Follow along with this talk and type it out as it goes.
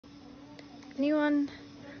Anyone?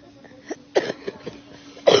 If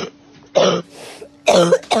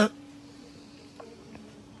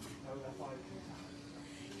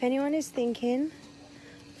anyone is thinking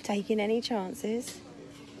of taking any chances,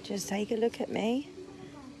 just take a look at me.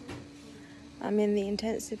 I'm in the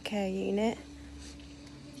intensive care unit.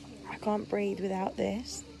 I can't breathe without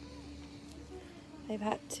this. They've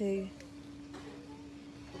had to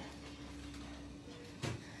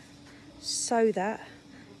sew that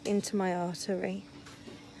into my artery.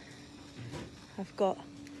 I've got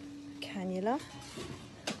a cannula,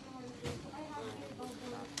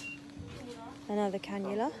 another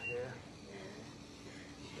cannula,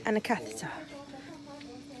 and a catheter.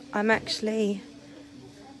 I'm actually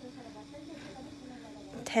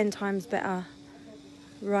 10 times better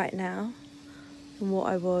right now than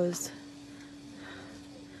what I was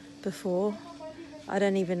before. I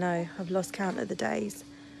don't even know, I've lost count of the days.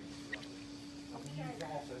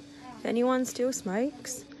 If anyone still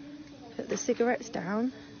smokes, put the cigarettes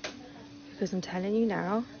down, because I'm telling you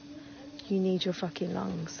now, you need your fucking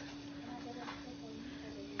lungs.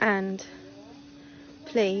 And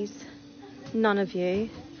please, none of you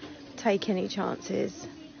take any chances.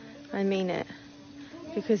 I mean it,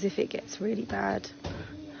 because if it gets really bad,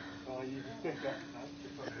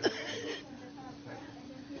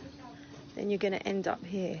 then you're going to end up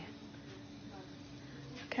here.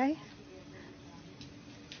 Okay?